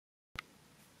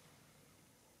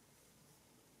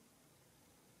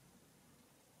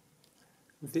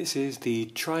This is the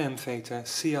Triumphator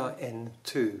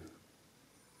CRN2.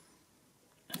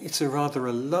 It's a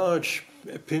rather large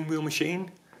pinwheel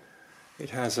machine. It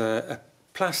has a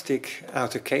plastic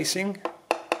outer casing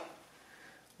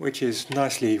which is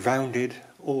nicely rounded,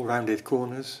 all rounded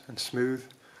corners and smooth.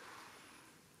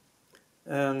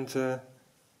 And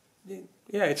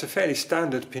yeah, it's a fairly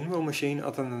standard pinwheel machine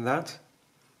other than that.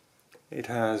 It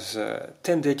has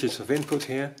 10 digits of input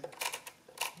here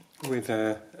with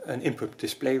an input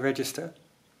display register.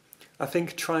 I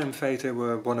think Triumphator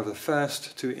were one of the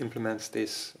first to implement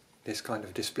this kind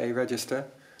of display register.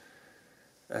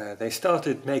 They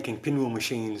started making pinwheel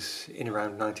machines in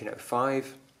around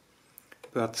 1905,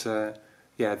 but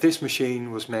yeah, this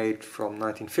machine was made from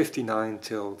 1959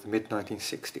 till the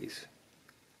mid-1960s.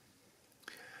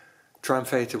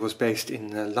 Triumphator was based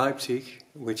in Leipzig,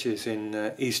 which is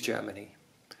in East Germany.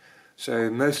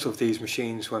 So most of these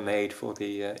machines were made for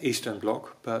the Eastern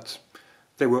Bloc, but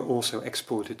they were also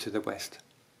exported to the West.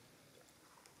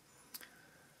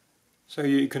 So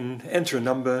you can enter a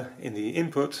number in the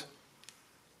input,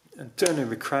 and turning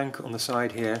the crank on the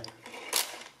side here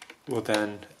will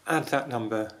then add that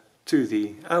number to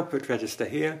the output register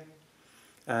here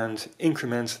and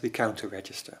increment the counter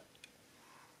register.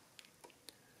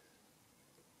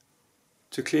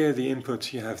 To clear the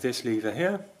input you have this lever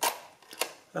here,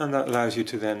 and that allows you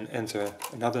to then enter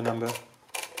another number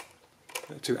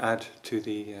to add to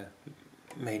the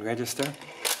main register.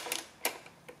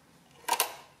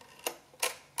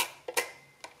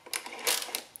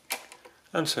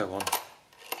 And so on.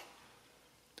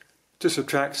 To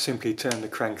subtract, simply turn the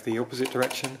crank the opposite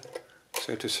direction.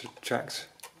 So to subtract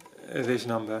this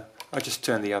number, I just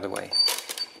turn the other way.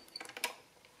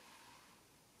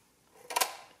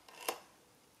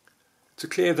 To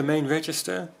clear the main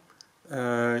register,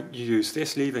 you use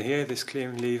this lever here, this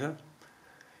clearing lever.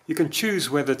 You can choose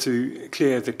whether to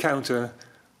clear the counter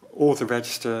or the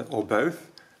register or both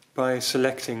by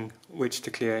selecting which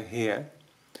to clear here.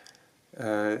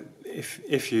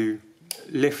 If you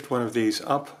lift one of these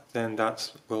up, then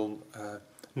that will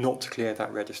not clear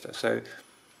that register. So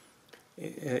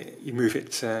you move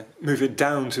it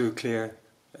down to clear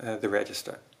the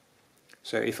register.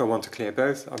 So if I want to clear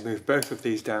both, I'll move both of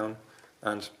these down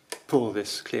and pull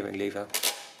this clearing lever.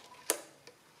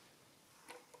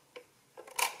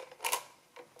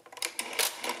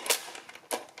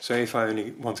 So if I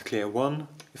only want to clear one,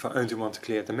 if I only want to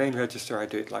clear the main register, I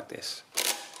do it like this.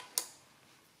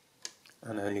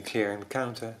 And only clearing the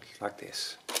counter like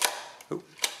this. Oh,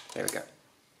 there we go.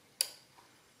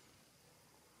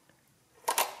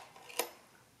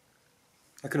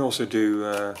 I can also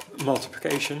do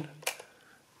multiplication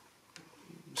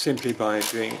simply by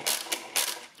doing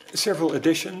several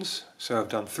additions. So I've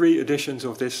done 3 additions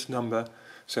of this number,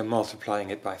 so multiplying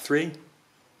it by 3.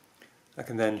 I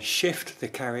can then shift the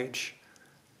carriage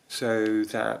so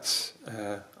that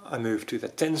I move to the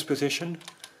tens position.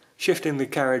 Shifting the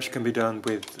carriage can be done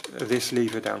with this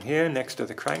lever down here next to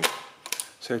the crank,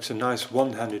 so it's a nice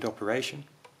one-handed operation.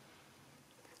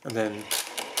 And then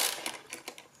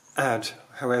add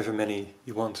however many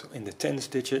you want in the tens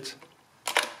digit,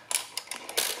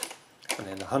 and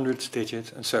then the hundreds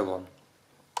digit, and so on.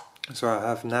 So I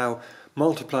have now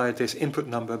multiplied this input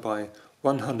number by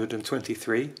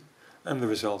 123, and the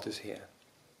result is here.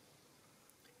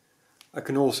 I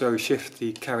can also shift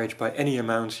the carriage by any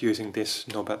amount using this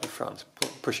knob at the front,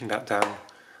 pushing that down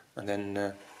and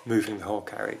then moving the whole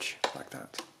carriage like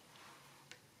that.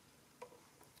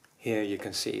 Here you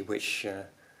can see which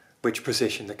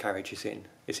position the carriage is in.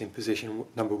 It's in position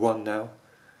number 1 now,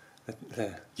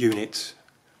 the units,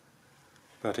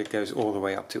 but it goes all the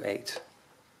way up to 8.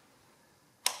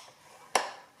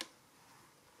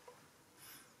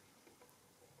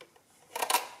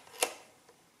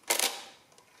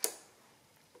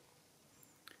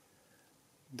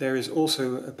 There is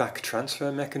also a back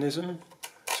transfer mechanism,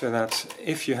 so that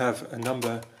if you have a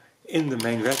number in the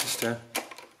main register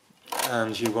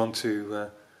and you want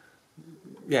to,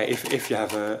 if you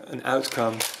have an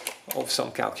outcome of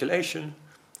some calculation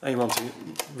and you want to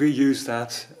reuse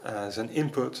that as an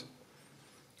input,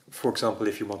 for example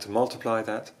if you want to multiply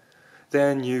that,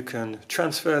 then you can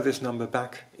transfer this number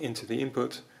back into the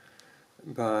input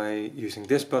by using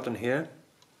this button here.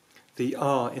 The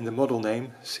R in the model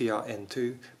name,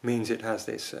 CRN2, means it has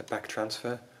this back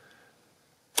transfer.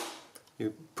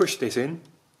 You push this in.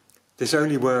 This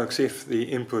only works if the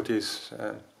input is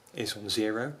on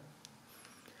 0.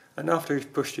 And after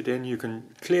you've pushed it in, you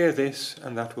can clear this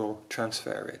and that will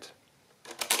transfer it.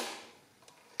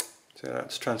 So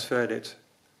that's transferred it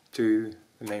to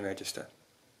the main register,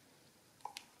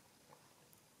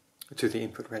 to the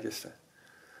input register.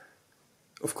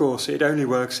 Of course, it only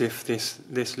works if this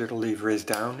little lever is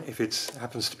down. If it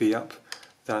happens to be up,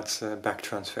 that back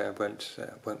transfer won't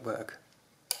work.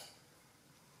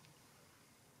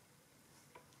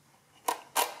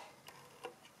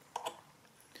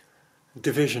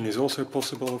 Division is also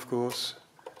possible, of course.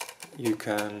 You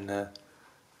can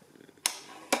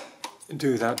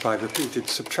do that by repeated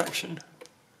subtraction.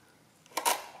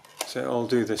 So I'll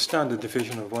do the standard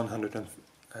division of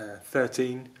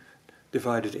 113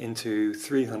 divided into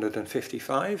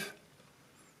 355.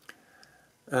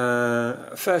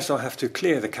 First I'll have to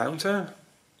clear the counter,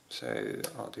 so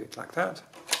I'll do it like that.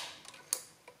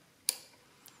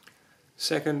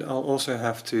 Second, I'll also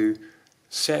have to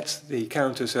set the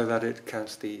counter so that it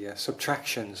counts the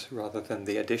subtractions rather than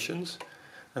the additions,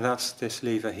 and that's this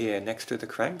lever here next to the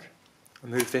crank. I'll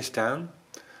move this down,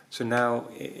 so now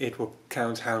it will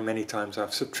count how many times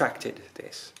I've subtracted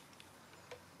this.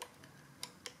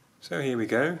 So here we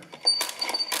go.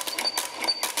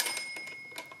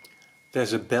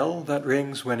 There's a bell that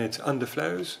rings when it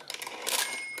underflows,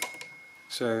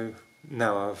 so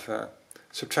now I've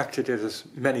subtracted it as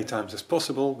many times as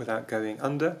possible without going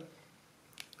under.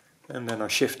 And then I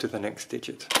shift to the next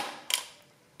digit.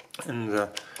 And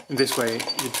in this way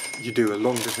you do a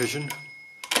long division.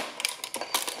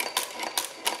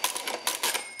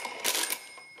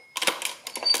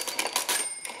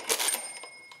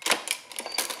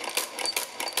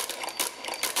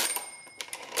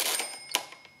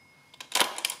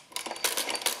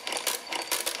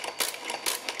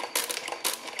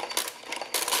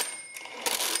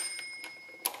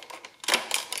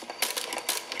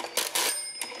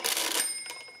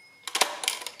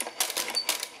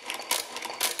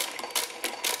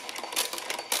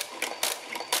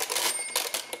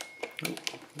 I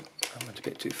went a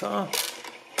bit too far.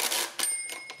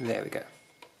 There we go.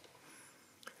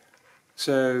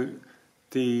 So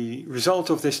the result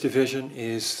of this division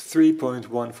is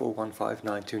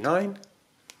 3.1415929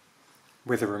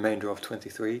 with a remainder of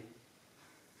 23.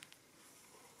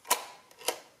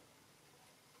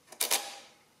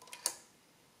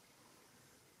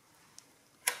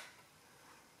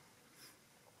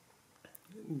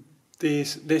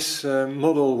 This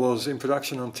model was in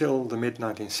production until the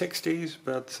mid-1960s,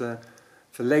 but the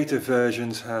later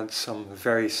versions had some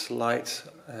very slight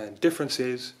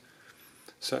differences,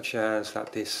 such as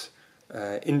that this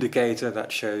indicator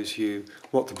that shows you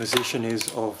what the position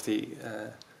is of the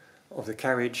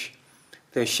carriage,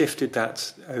 they shifted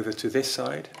that over to this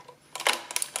side,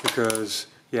 because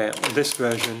on this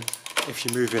version, if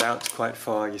you move it out quite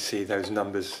far, you see those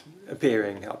numbers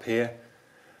appearing up here.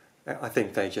 I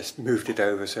think they just moved it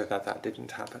over so that that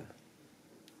didn't happen.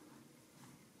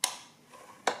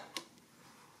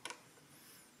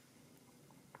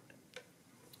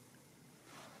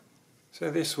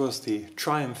 So this was the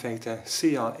Triumphator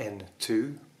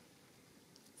CRN2.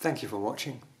 Thank you for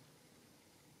watching.